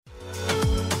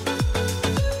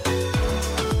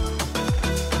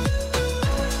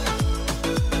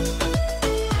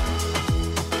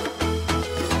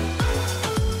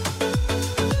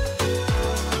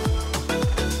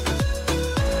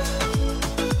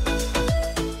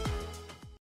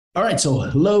All right, so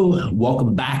hello,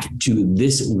 welcome back to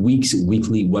this week's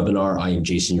weekly webinar. I am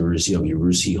Jason Yarusi of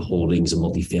Yarusi Holdings, a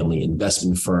multifamily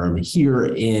investment firm here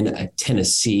in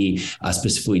Tennessee,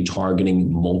 specifically targeting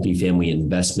multifamily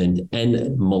investment and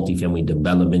multifamily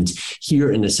development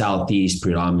here in the Southeast,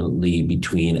 predominantly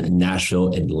between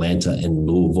Nashville, Atlanta, and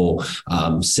Louisville.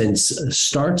 Since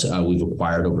start, we've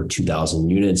acquired over 2,000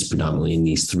 units, predominantly in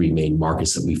these three main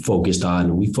markets that we focused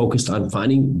on. We focused on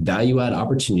finding value-add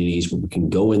opportunities where we can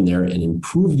go in there and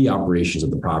improve the operations of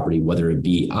the property, whether it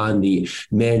be on the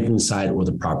management side or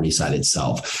the property side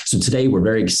itself. So today we're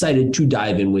very excited to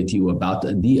dive in with you about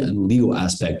the legal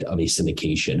aspect of a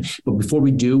syndication. But before we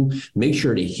do, make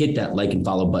sure to hit that like and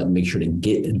follow button. Make sure to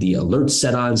get the alerts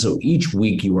set on so each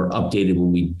week you are updated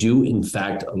when we do in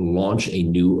fact launch a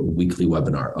new weekly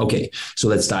webinar. Okay, so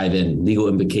let's dive in. Legal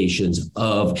implications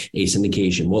of a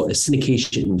syndication. Well, a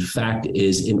syndication in fact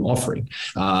is an offering.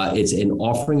 It's an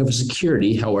offering of a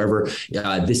security. However,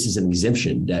 this is an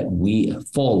exemption that we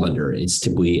fall under. It's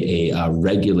typically a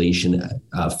regulation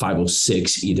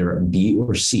 506, either B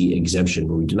or C exemption,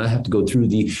 where we do not have to go through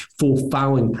the full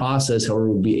filing process.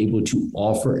 However, we'll be able to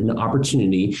offer an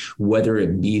opportunity, whether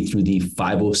it be through the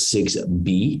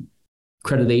 506B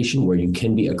accreditation, where you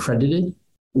can be accredited,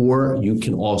 or you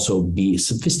can also be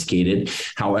sophisticated.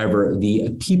 However,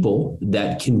 the people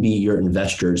that can be your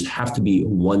investors have to be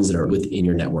ones that are within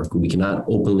your network. We cannot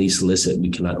openly solicit. We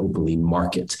cannot openly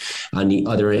market. On the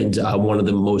other end, one of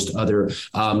the most other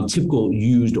typical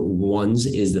used ones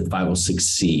is the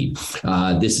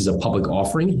 506C. This is a public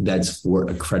offering that's for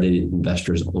accredited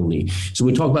investors only. So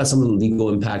we talk about some of the legal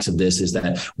impacts of this is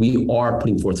that we are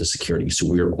putting forth a security. So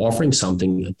we are offering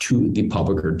something to the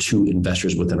public or to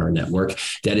investors within our network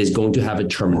that is going to have a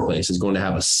term in place. It's going to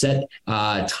have a set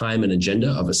time and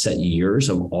agenda of a set years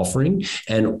of offering,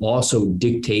 and also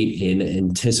dictate in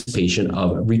anticipation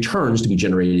of returns to be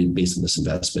generated based on this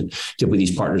investment. Typically,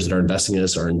 these partners that are investing in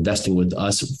us are investing with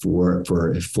us for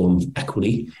a form of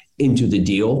equity into the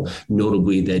deal,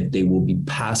 notably that they will be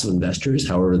passive investors.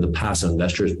 However, the passive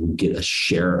investors will get a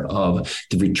share of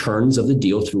the returns of the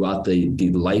deal throughout the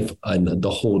life and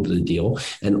the hold of the deal,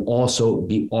 and also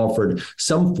be offered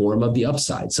some form of the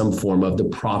upside, some form of the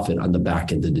profit on the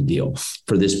back end of the deal.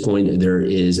 For this point, there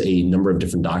is a number of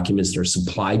different documents that are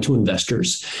supplied to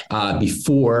investors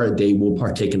before they will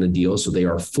partake in the deal, so they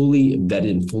are fully vetted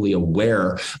and fully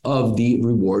aware of the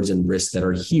rewards and risks that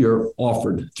are here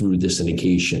offered through the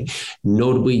syndication.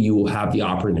 Notably, you will have the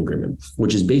operating agreement,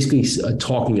 which is basically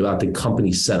talking about the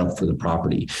company setup for the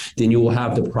property. Then you will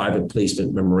have the private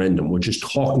placement memorandum, which is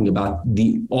talking about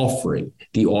the offering,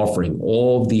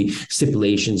 all the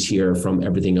stipulations here, from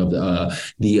everything of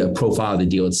the profile of the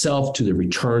deal itself to the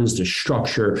returns, the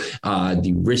structure,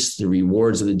 the risks, the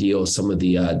rewards of the deal, some of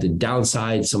the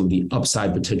downside, some of the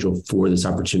upside potential for this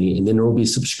opportunity. And then there will be a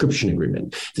subscription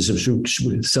agreement.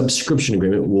 The subscription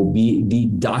agreement will be the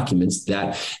documents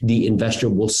that the investor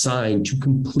will sign to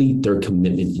complete their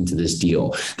commitment into this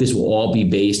deal. This will all be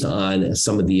based on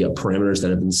some of the parameters that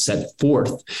have been set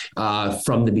forth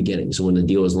from the beginning. So when the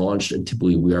deal is launched,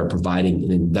 typically we are providing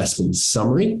an investment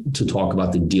summary to talk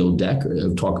about the deal deck,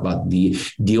 or talk about the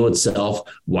deal itself,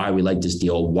 why we like this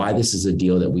deal, why this is a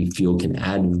deal that we feel can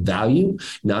add value,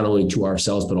 not only to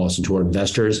ourselves, but also to our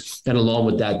investors. And along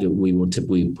with that, we will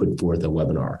typically put forth a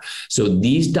webinar. So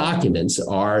these documents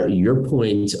are your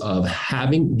point of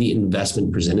having the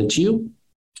investment presented to you,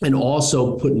 and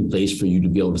also put in place for you to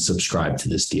be able to subscribe to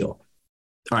this deal.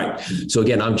 All right. So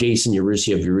again, I'm Jason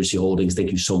Yarusi of Yarusi Holdings.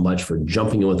 Thank you so much for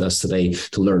jumping in with us today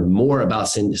to learn more about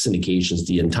syndications,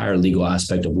 the entire legal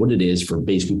aspect of what it is for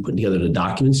basically putting together the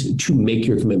documents to make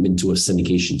your commitment to a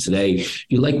syndication today. If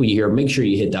you like what you hear, make sure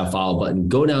you hit that follow button.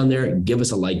 Go down there, give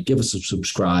us a like, give us a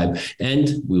subscribe,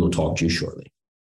 and we will talk to you shortly.